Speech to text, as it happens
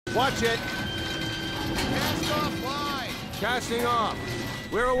Watch it! Cast off line! Casting off!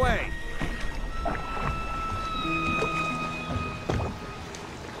 We're away!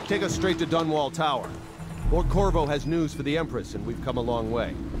 Take us straight to Dunwall Tower. Lord Corvo has news for the Empress, and we've come a long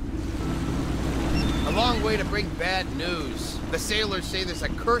way. A long way to bring bad news. The sailors say there's a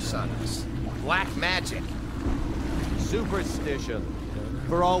curse on us. Black magic. Superstition.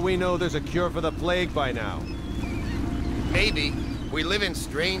 For all we know, there's a cure for the plague by now. Maybe. We live in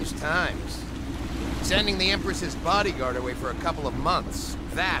strange times. Sending the Empress's bodyguard away for a couple of months.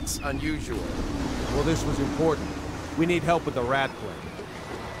 That's unusual. Well, this was important. We need help with the rat plague.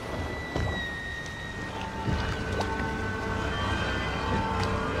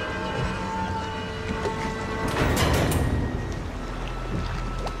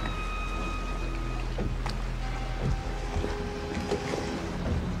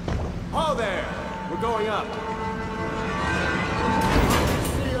 Oh, there! We're going up.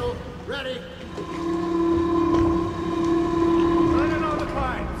 Sealed. Ready. Turning on the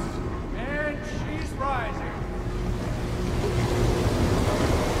pipes. And she's rising.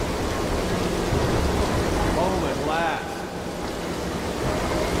 Home at last.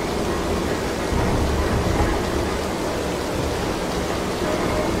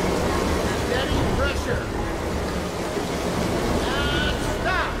 Steady pressure. And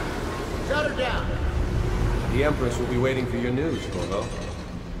stop. Shut her down. The Empress will be waiting for your news, Corvo.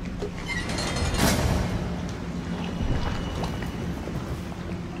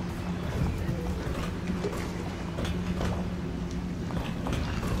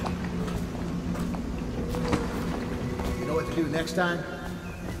 You know what to do next time?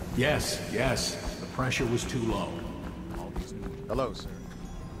 Yes. The pressure was too low. Hello, sir.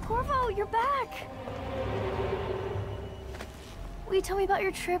 Corvo, you're back! Will you tell me about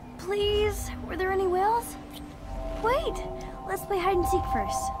your trip, please? Were there any whales? Wait! Let's play hide and seek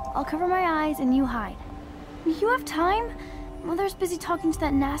first. I'll cover my eyes and you hide. You have time? Mother's busy talking to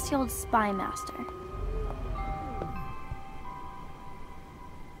that nasty old spy master.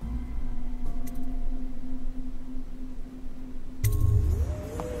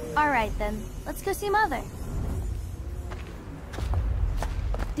 Alright then, let's go see Mother.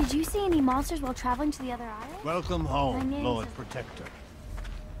 Did you see any monsters while traveling to the other island? Welcome home, Lord Protector.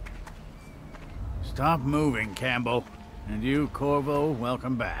 Stop moving, Campbell. And you, Corvo,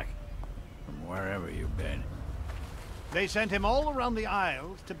 welcome back. From wherever you've been. They sent him all around the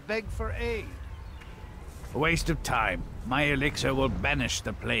Isles to beg for aid. A waste of time. My elixir will banish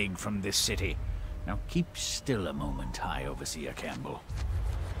the plague from this city. Now keep still a moment, High Overseer Campbell.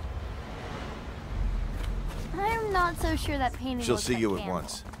 I'm not so sure that painting She'll looks see like you at Campbell.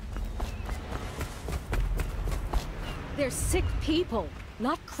 once. They're sick people,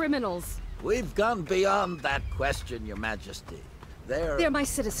 not criminals. We've gone beyond that question, Your Majesty. They're my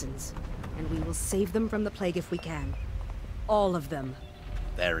citizens, and we will save them from the plague if we can. All of them.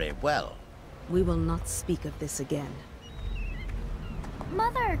 Very well. We will not speak of this again.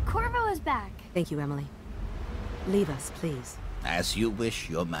 Mother, Corvo is back. Thank you, Emily. Leave us, please. As you wish,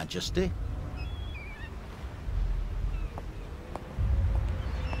 Your Majesty.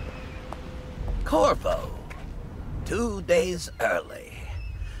 Corvo. 2 days early.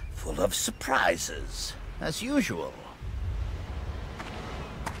 Full of surprises, as usual.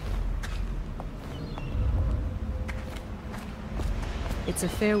 It's a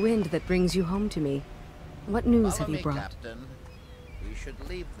fair wind that brings you home to me. What news Follow have you me, brought? Captain. We should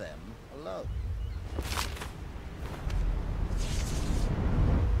leave them alone.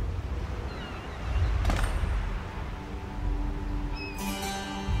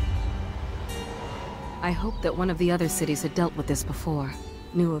 I hoped that one of the other cities had dealt with this before.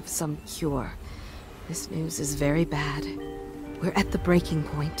 Knew of some cure. This news is very bad. We're at the breaking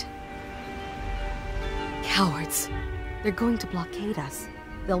point. Cowards. They're going to blockade us.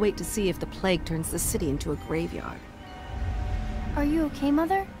 They'll wait to see if the plague turns the city into a graveyard. Are you okay,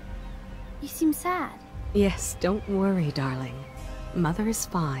 Mother? You seem sad. Yes, don't worry, darling. Mother is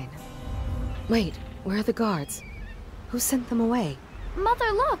fine. Wait, where are the guards? Who sent them away? Mother,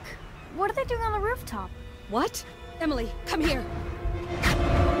 look! What are they doing on the rooftop? What? Emily, come here!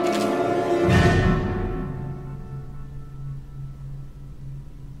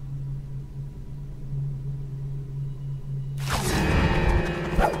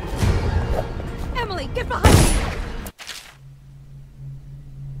 Emily, get behind me!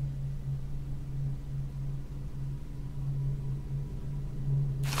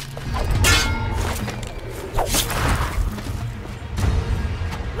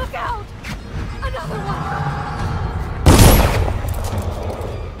 Look out! Another one!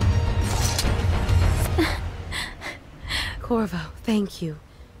 Corvo, thank you.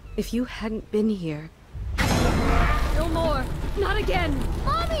 If you hadn't been here... No more! Not again!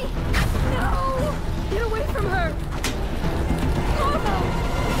 Mommy! No! Get away from her! Corvo!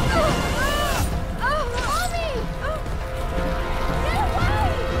 Mommy! Get away!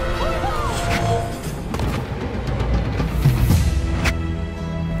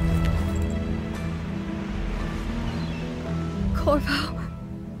 Corvo,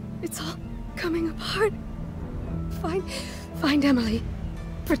 it's all coming apart. Find Emily.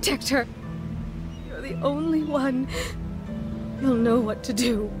 Protect her. You're the only one. You'll know what to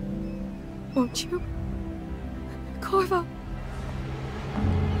do. Won't you? Corvo.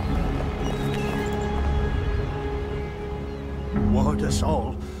 Ward us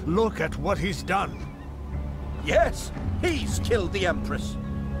all. Look at what he's done. Yes, he's killed the Empress.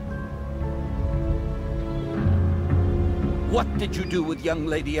 What did you do with young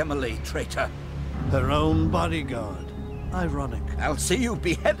Lady Emily, traitor? Her own bodyguard. Ironic. I'll see you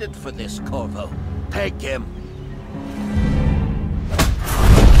beheaded for this, Corvo. Take him.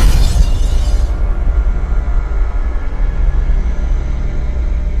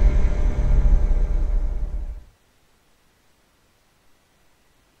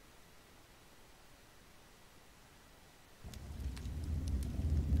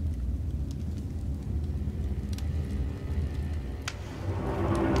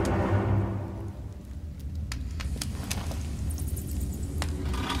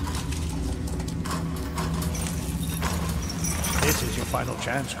 This is your final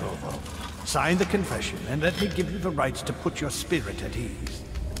chance, Corvo. Sign the confession, and let me give you the rights to put your spirit at ease.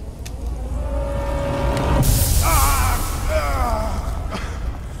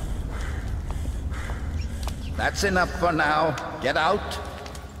 That's enough for now. Get out.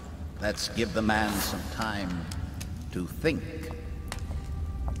 Let's give the man some time to think.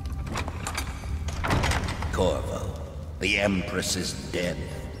 Corvo, the Empress is dead.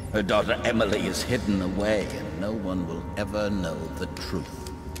 Her daughter Emily is hidden away, and no one will ever know the truth.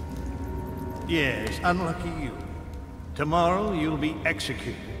 Yes, unlucky you. Tomorrow you'll be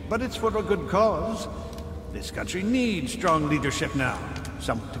executed, but it's for a good cause. This country needs strong leadership now,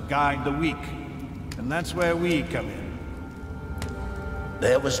 someone to guide the weak. And that's where we come in.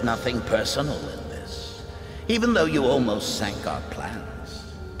 There was nothing personal in this, even though you almost sank our plans.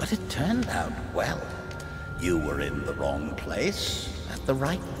 But it turned out well. You were in the wrong place at the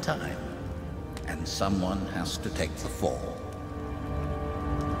right time, and someone has to take the fall.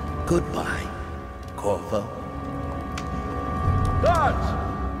 Goodbye, Corvo.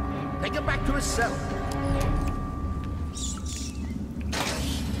 Guards! Take him back to his cell.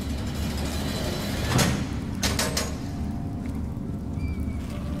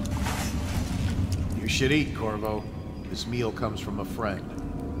 You should eat, Corvo. This meal comes from a friend.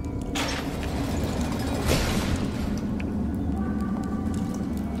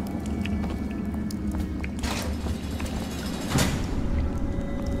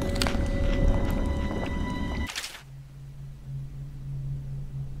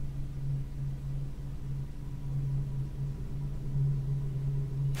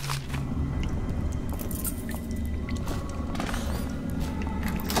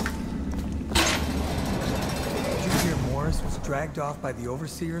 Dragged off by the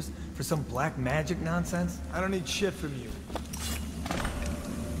overseers for some black magic nonsense? I don't need shit from you.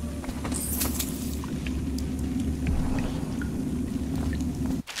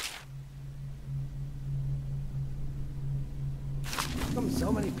 How come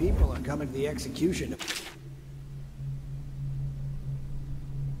so many people are coming to the execution?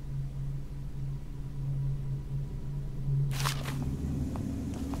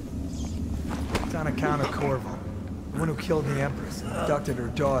 It's on account of Corvo. The one who killed the Empress and abducted her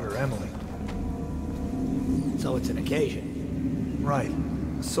daughter, Emily. So it's an occasion. Right.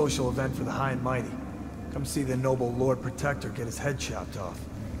 A social event for the high and mighty. Come see the noble Lord Protector get his head chopped off.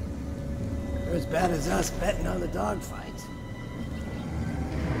 They're as bad as us betting on the dogfights.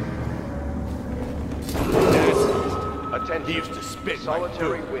 Attention.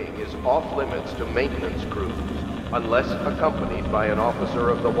 Solitary wing is off limits to maintenance crews, unless accompanied by an officer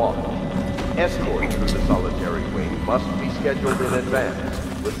of the watch. Escort through the solitary wing must be scheduled in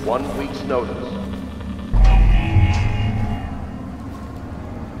advance, with 1 week's notice.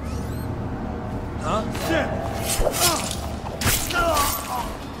 Huh?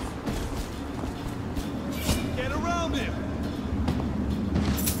 Get around him!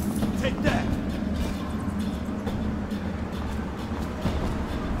 Take that!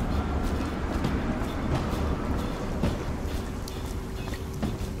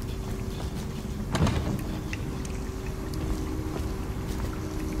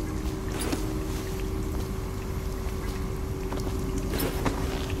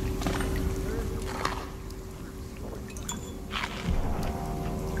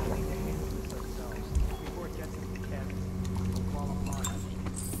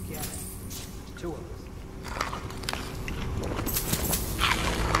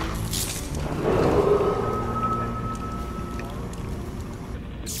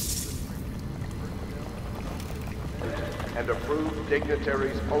 approved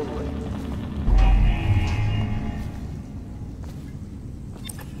dignitaries only.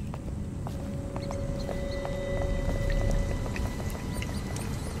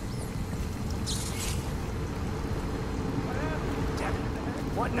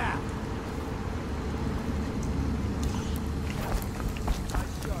 What now?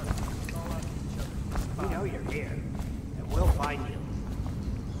 We know you're here, and we'll find you.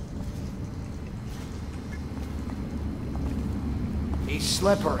 He's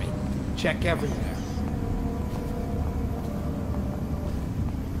slippery. Check everywhere.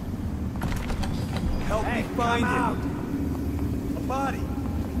 Help me find him. A body.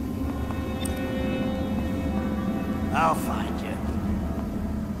 I'll find you.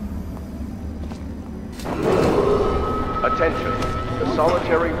 Attention. The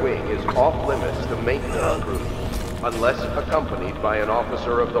solitary wing is off limits to maintenance crews, unless accompanied by an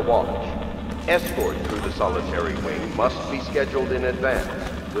officer of the watch. Escort through the solitary wing must be scheduled in advance,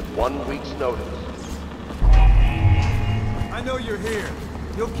 with 1 week's notice. I know you're here.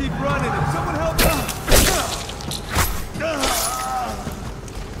 You'll keep running and someone help me!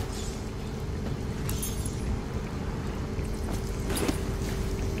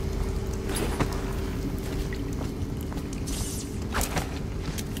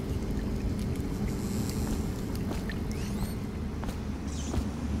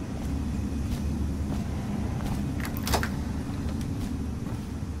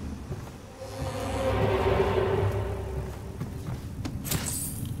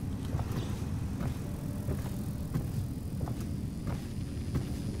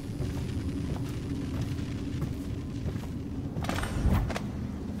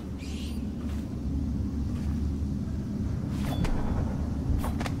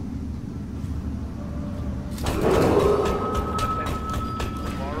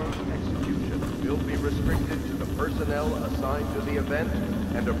 Assigned to the event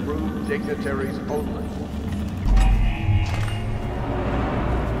and approved dignitaries only.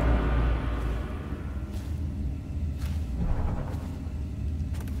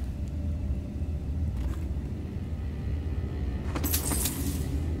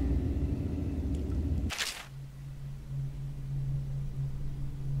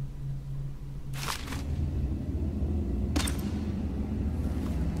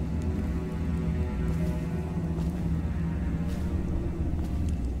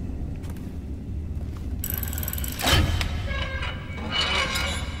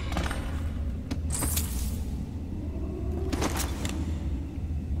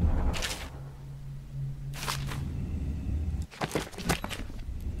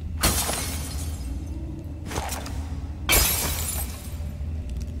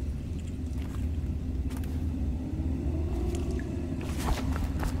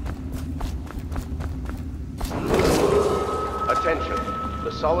 Attention,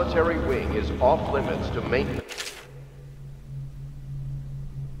 the solitary wing is off limits to maintenance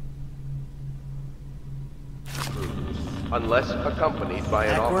crews, unless accompanied by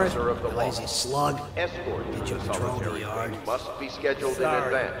an officer of the watch. Lazy slug. Escort Did to you the patrol the solitary yard? wing must be scheduled in Sorry,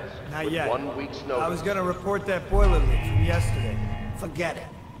 advance, not with yet. 1 week's notice. I was gonna report that boiler leak from yesterday. Forget it.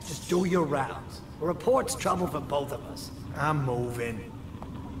 Just do your rounds. A report's trouble for both of us. I'm moving.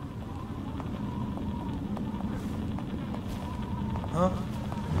 Huh?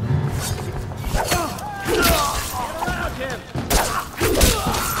 Get around him!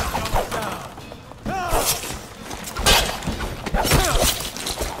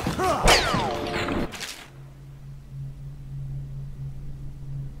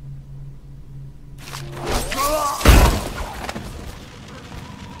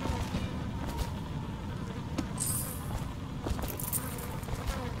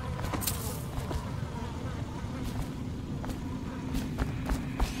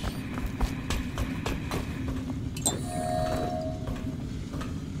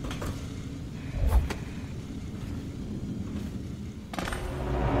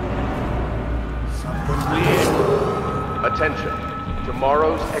 Attention,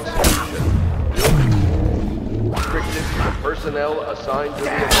 tomorrow's execution will be restricted to the personnel assigned to the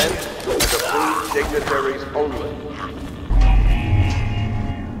event and approved dignitaries only.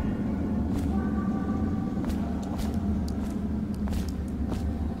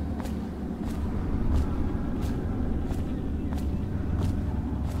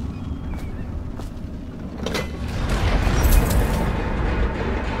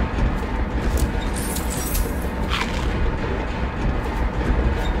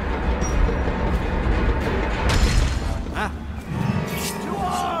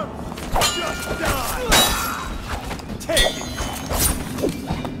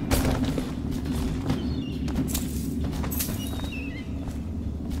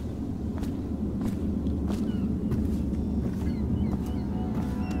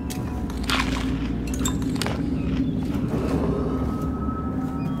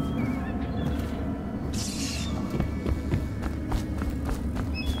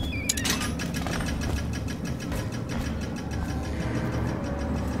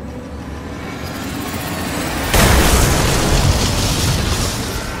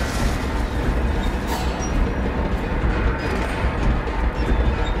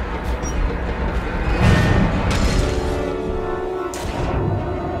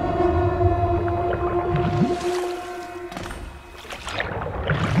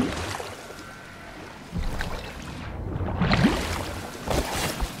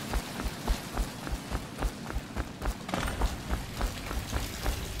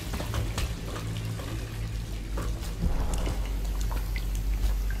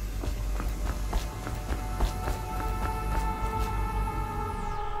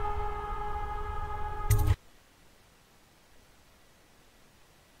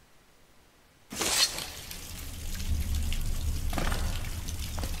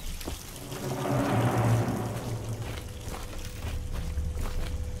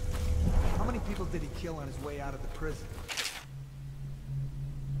 deal on his way out of the prison.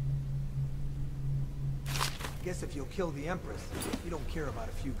 I guess if you'll kill the Empress, you don't care about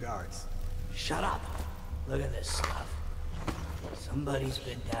a few guards. Shut up. Look at this stuff. Somebody's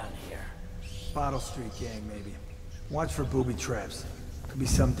been down here. Bottle Street gang, maybe. Watch for booby traps. Could be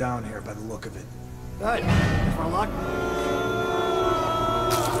some down here by the look of it. Good. If we're lucky.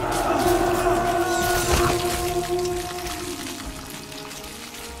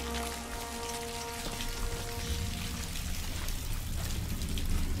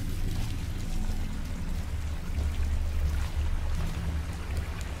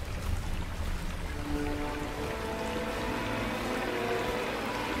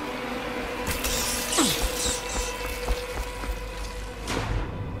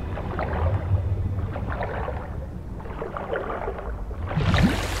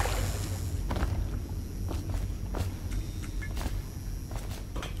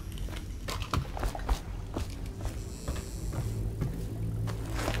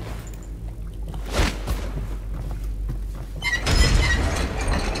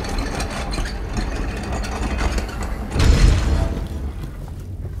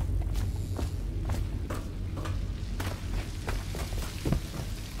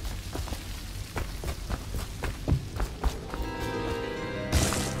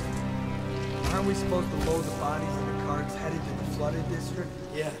 Aren't we supposed to load the bodies in the carts headed to the flooded district?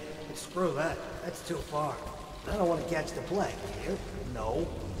 Yeah, but screw that. That's too far. I don't want to catch the plague, do you? No.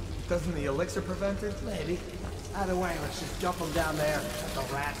 Doesn't the elixir prevent it? Maybe. Either way, let's just dump them down there at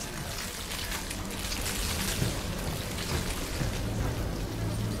the rats.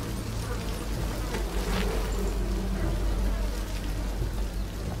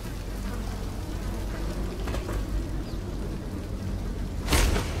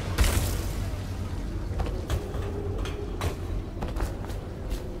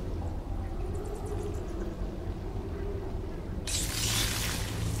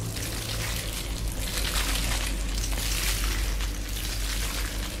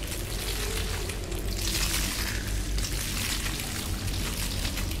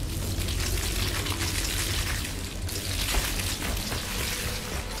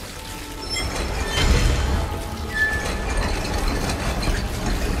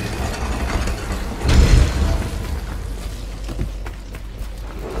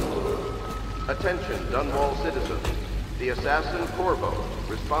 Attention, Dunwall citizens. The assassin Corvo,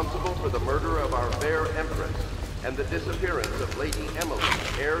 responsible for the murder of our fair Empress and the disappearance of Lady Emily,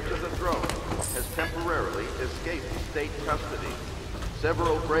 heir to the throne, has temporarily escaped state custody.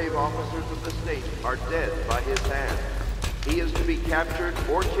 Several brave officers of the state are dead by his hand. He is to be captured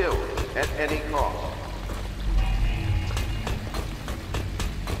or killed at any cost.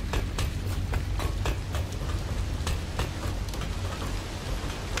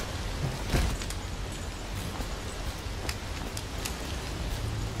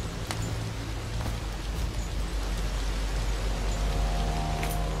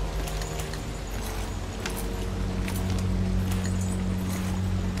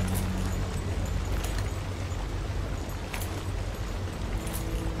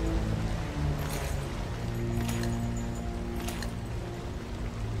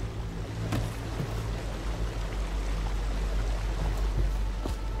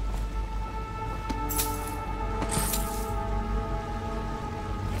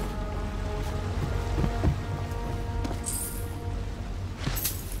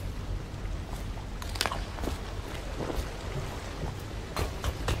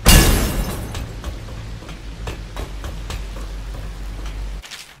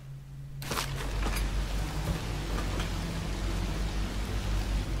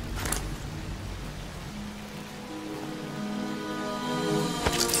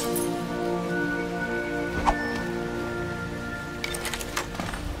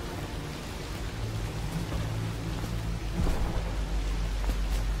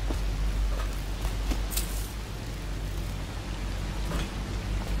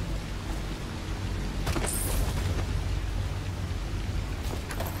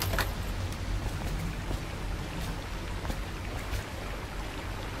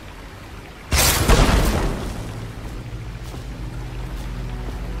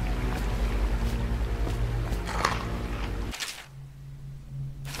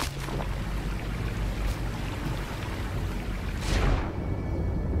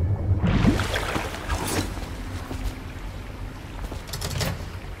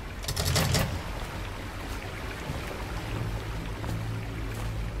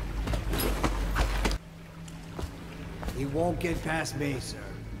 He won't get past me, sir.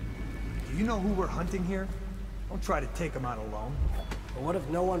 Do you know who we're hunting here? Don't try to take him out alone. But what if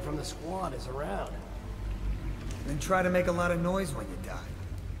no one from the squad is around? Then try to make a lot of noise when you die.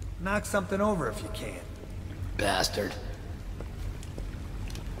 Knock something over if you can. Bastard.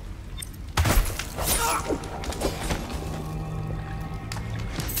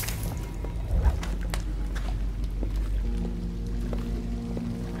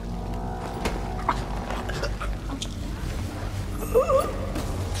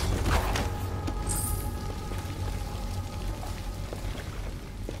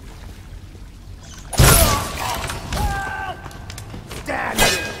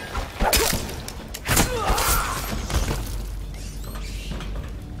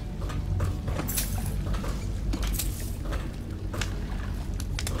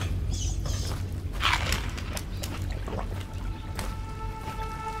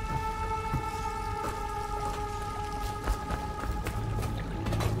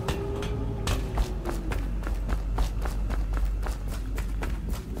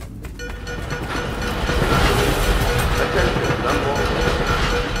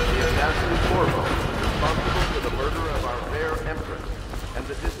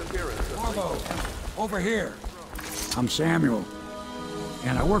 Here. I'm Samuel,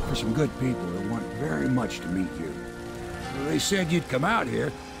 and I work for some good people who want very much to meet you. They said you'd come out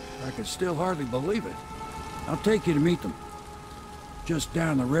here. I could still hardly believe it. I'll take you to meet them. Just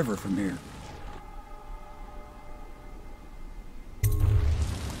down the river from here.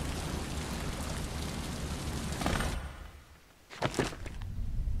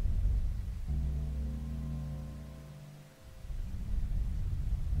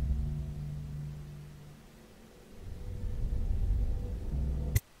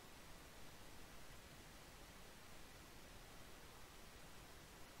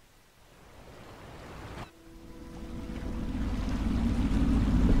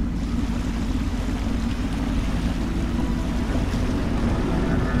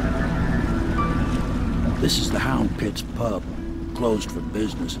 This is the Hound Pit's pub, closed for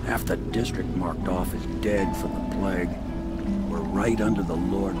business. Half the district marked off as dead from the plague. We're right under the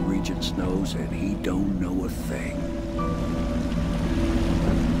Lord Regent's nose, and he don't know a thing.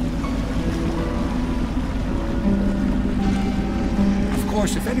 Of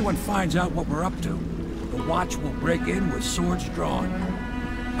course, if anyone finds out what we're up to, the Watch will break in with swords drawn.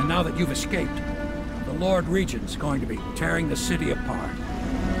 And now that you've escaped, the Lord Regent's going to be tearing the city apart.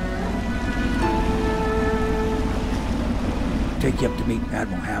 Take you up to meet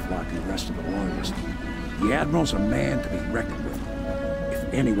Admiral Havelock and the rest of the Loyalists. The Admiral's a man to be reckoned with.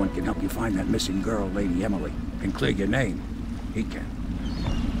 If anyone can help you find that missing girl, Lady Emily, and clear your name, he can.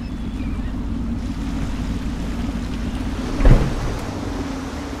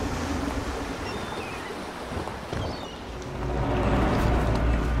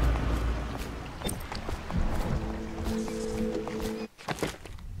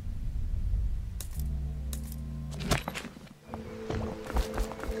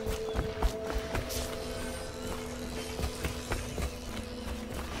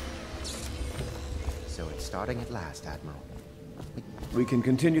 Starting at last, Admiral. We can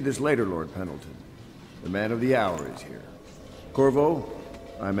continue this later, Lord Pendleton. The man of the hour is here. Corvo,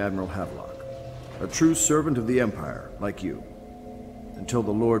 I'm Admiral Havelock. A true servant of the Empire, like you. Until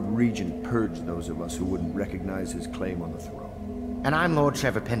the Lord Regent purged those of us who wouldn't recognize his claim on the throne. And I'm Lord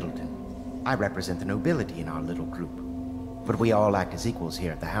Trevor Pendleton. I represent the nobility in our little group. But we all act as equals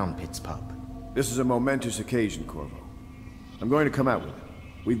here at the Hound Pit's pub. This is a momentous occasion, Corvo. I'm going to come out with it.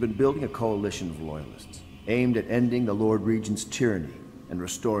 We've been building a coalition of loyalists, aimed at ending the Lord Regent's tyranny and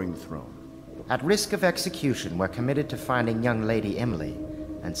restoring the throne. At risk of execution, we're committed to finding young Lady Emily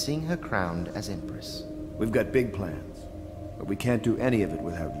and seeing her crowned as Empress. We've got big plans, but we can't do any of it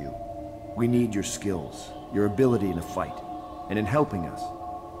without you. We need your skills, your ability in a fight, and in helping us,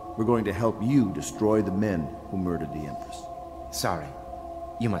 we're going to help you destroy the men who murdered the Empress. Sorry,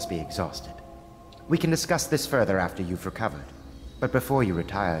 you must be exhausted. We can discuss this further after you've recovered, but before you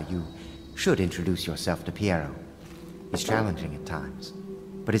retire, you should introduce yourself to Piero. He's challenging at times,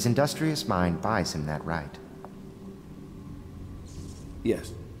 but his industrious mind buys him that right.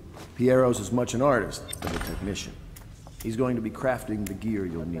 Yes. Piero's as much an artist as a technician. He's going to be crafting the gear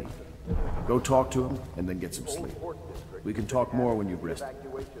you'll need. Go talk to him, and then get some sleep. We can talk more when you've rested.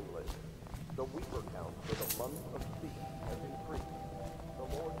 The weeper count for the month of peace has increased. The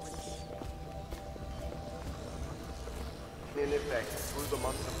Lord in effect through the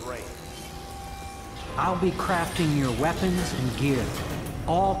month of rain. I'll be crafting your weapons and gear,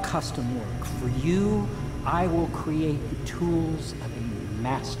 all custom work. For you, I will create the tools of a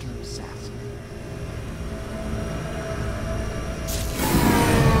master assassin.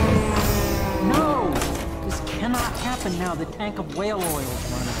 No! This cannot happen now. The tank of whale oil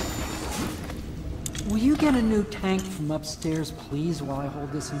is running. Will you get a new tank from upstairs, please, while I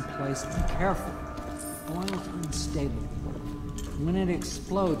hold this in place? Be careful. Oil's unstable. When it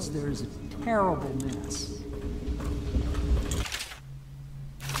explodes, there is a terrible mess.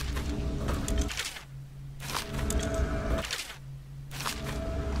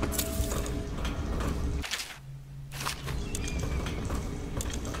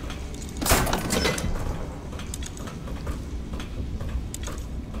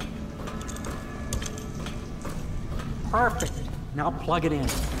 Perfect. Now plug it in.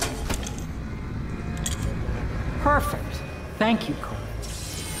 Perfect. Thank you, Corvo.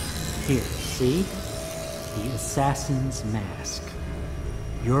 Here, see? The assassin's mask.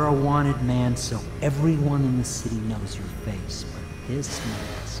 You're a wanted man, so everyone in the city knows your face, but this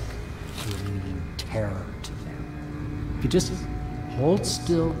mask will mean terror to them. If you just hold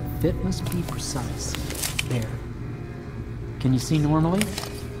still, the fit must be precise. There. Can you see normally?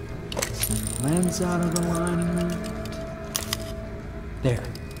 Send the lens out of alignment. There.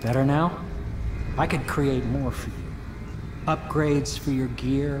 Better now? I could create more for you. Upgrades for your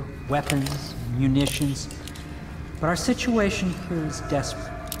gear, weapons, munitions. But our situation here is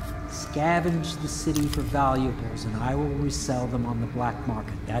desperate. Scavenge the city for valuables and I will resell them on the black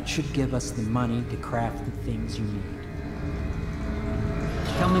market. That should give us the money to craft the things you need.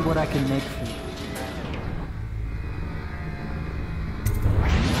 Tell me what I can make for you.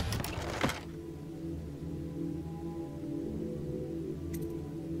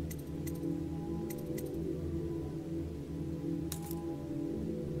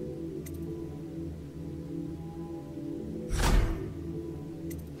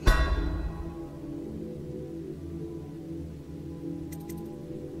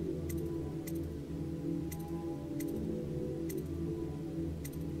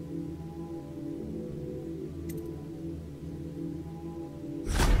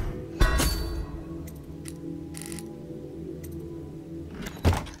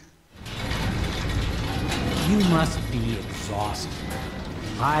 You must be exhausted.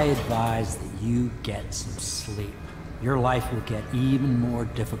 I advise that you get some sleep. Your life will get even more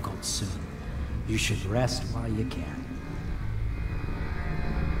difficult soon. You should rest while you can.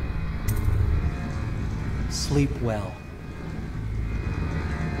 Sleep well.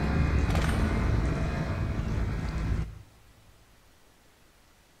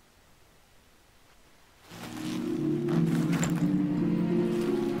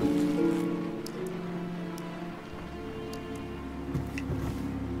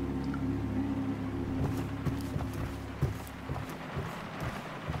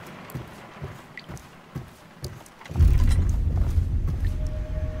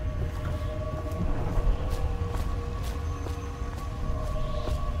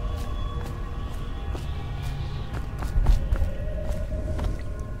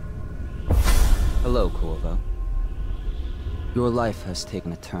 Hello, Corvo. Your life has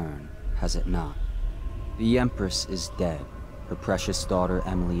taken a turn, has it not? The Empress is dead. Her precious daughter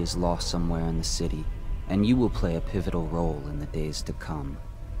Emily is lost somewhere in the city, and you will play a pivotal role in the days to come.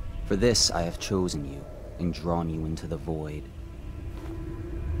 For this, I have chosen you and drawn you into the void.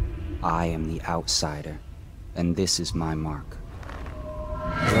 I am the outsider, and this is my mark.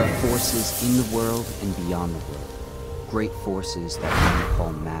 There are forces in the world and beyond the world, great forces that men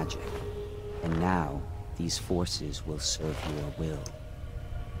call magic. And now, these forces will serve your will.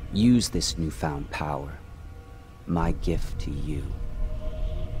 Use this newfound power, my gift to you.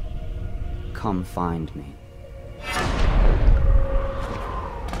 Come find me.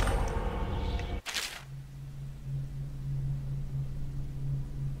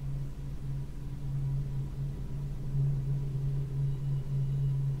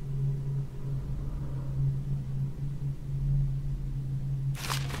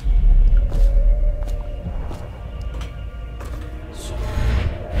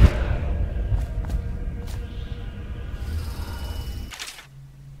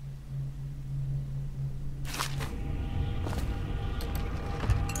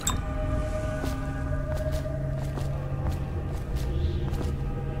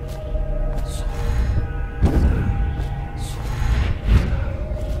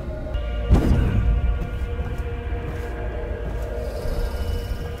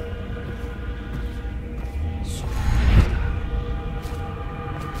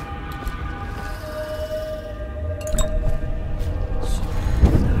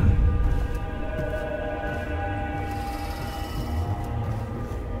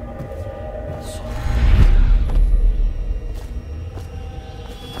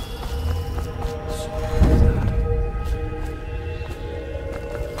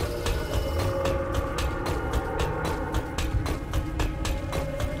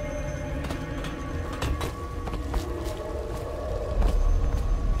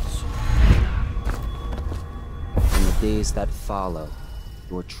 days that follow,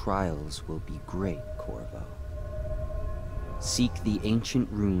 your trials will be great, Corvo. Seek the ancient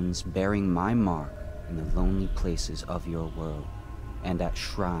runes bearing my mark in the lonely places of your world, and at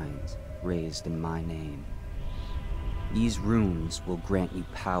shrines raised in my name. These runes will grant you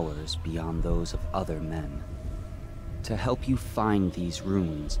powers beyond those of other men. To help you find these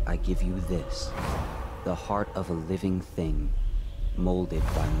runes, I give you this, the heart of a living thing, molded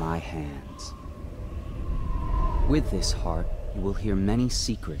by my hands. With this heart, you will hear many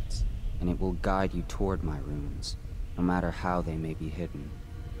secrets, and it will guide you toward my runes, no matter how they may be hidden.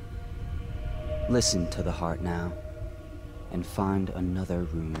 Listen to the heart now, and find another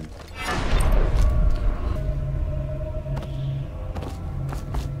rune.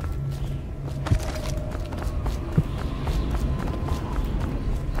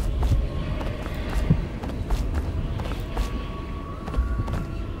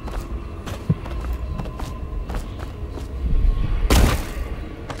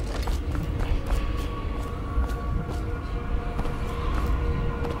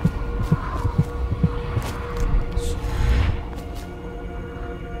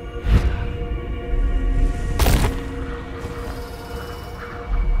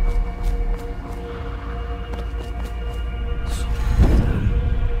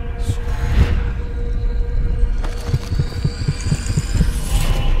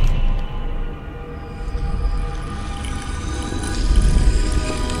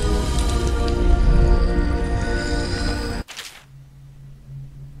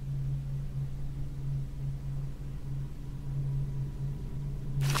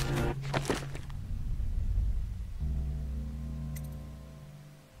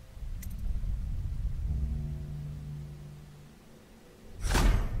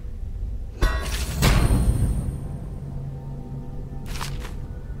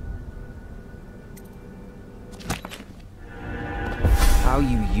 How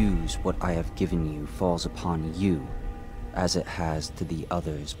you use what I have given you falls upon you, as it has to the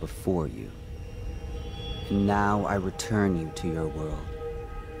others before you. And now I return you to your world,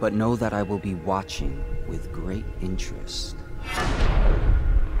 but know that I will be watching with great interest.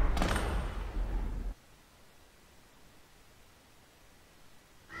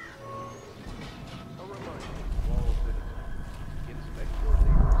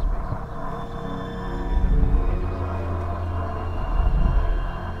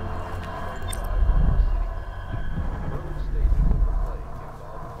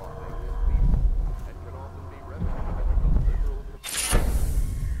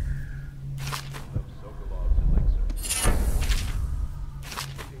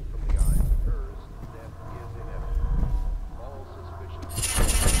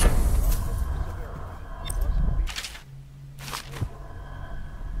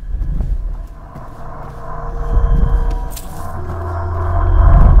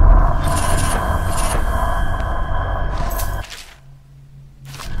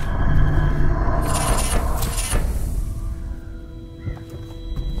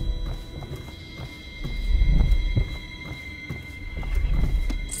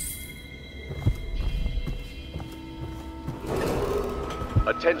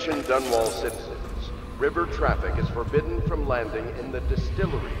 Attention Dunwall citizens. River traffic is forbidden from landing in the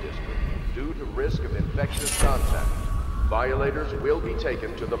Distillery District due to risk of infectious contact. Violators will be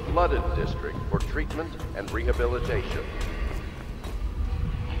taken to the Flooded District for treatment and rehabilitation.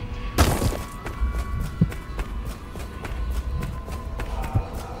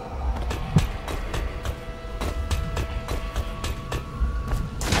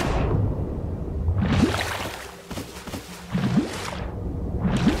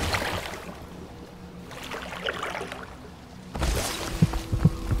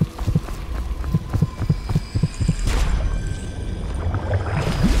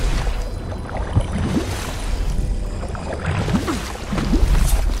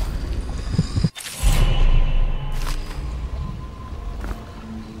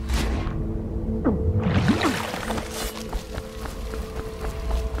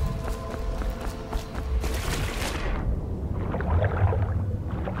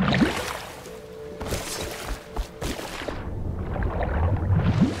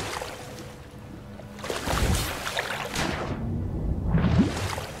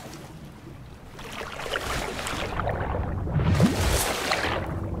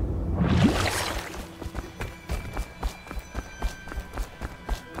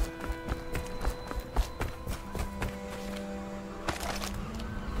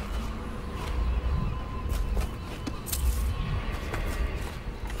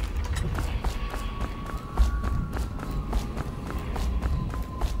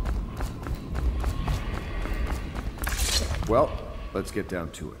 Well, let's get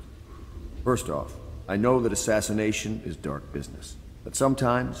down to it. First off, I know that assassination is dark business, but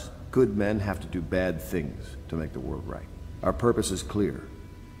sometimes good men have to do bad things to make the world right. Our purpose is clear.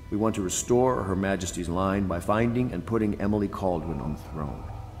 We want to restore Her Majesty's line by finding and putting Emily Kaldwin on the throne.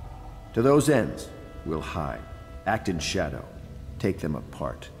 To those ends, we'll hide, act in shadow, take them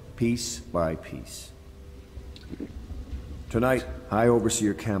apart, piece by piece. Tonight, High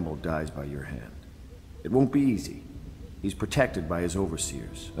Overseer Campbell dies by your hand. It won't be easy. He's protected by his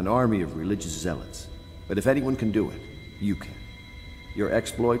overseers, an army of religious zealots. But if anyone can do it, you can. Your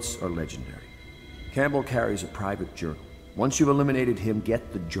exploits are legendary. Campbell carries a private journal. Once you've eliminated him,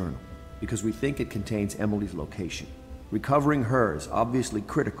 get the journal, because we think it contains Emily's location. Recovering her is obviously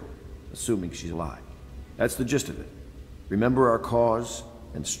critical, assuming she's alive. That's the gist of it. Remember our cause,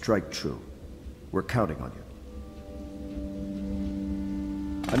 and strike true. We're counting on you.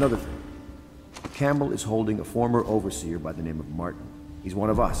 Another thing. Campbell is holding a former overseer by the name of Martin. He's one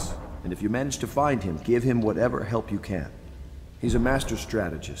of us, and if you manage to find him, give him whatever help you can. He's a master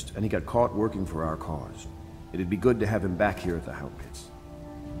strategist, and he got caught working for our cause. It'd be good to have him back here at the Hound Pits.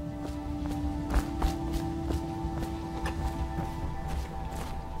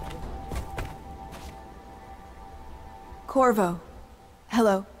 Corvo.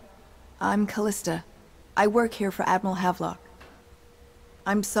 Hello. I'm Callista. I work here for Admiral Havelock.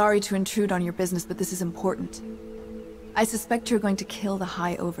 I'm sorry to intrude on your business, but this is important. I suspect you're going to kill the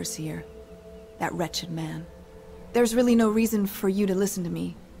High Overseer. That wretched man. There's really no reason for you to listen to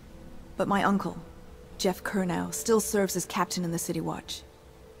me. But my uncle, Jeff Kernow, still serves as captain in the City Watch.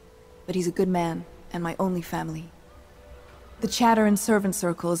 But he's a good man, and my only family. The chatter in servant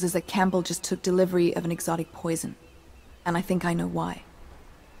circles is that Campbell just took delivery of an exotic poison. And I think I know why.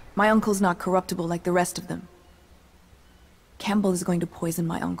 My uncle's not corruptible like the rest of them. Campbell is going to poison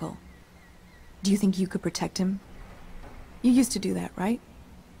my uncle. Do you think you could protect him? You used to do that, right?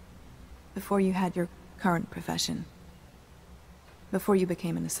 Before you had your current profession. Before you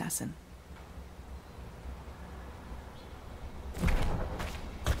became an assassin.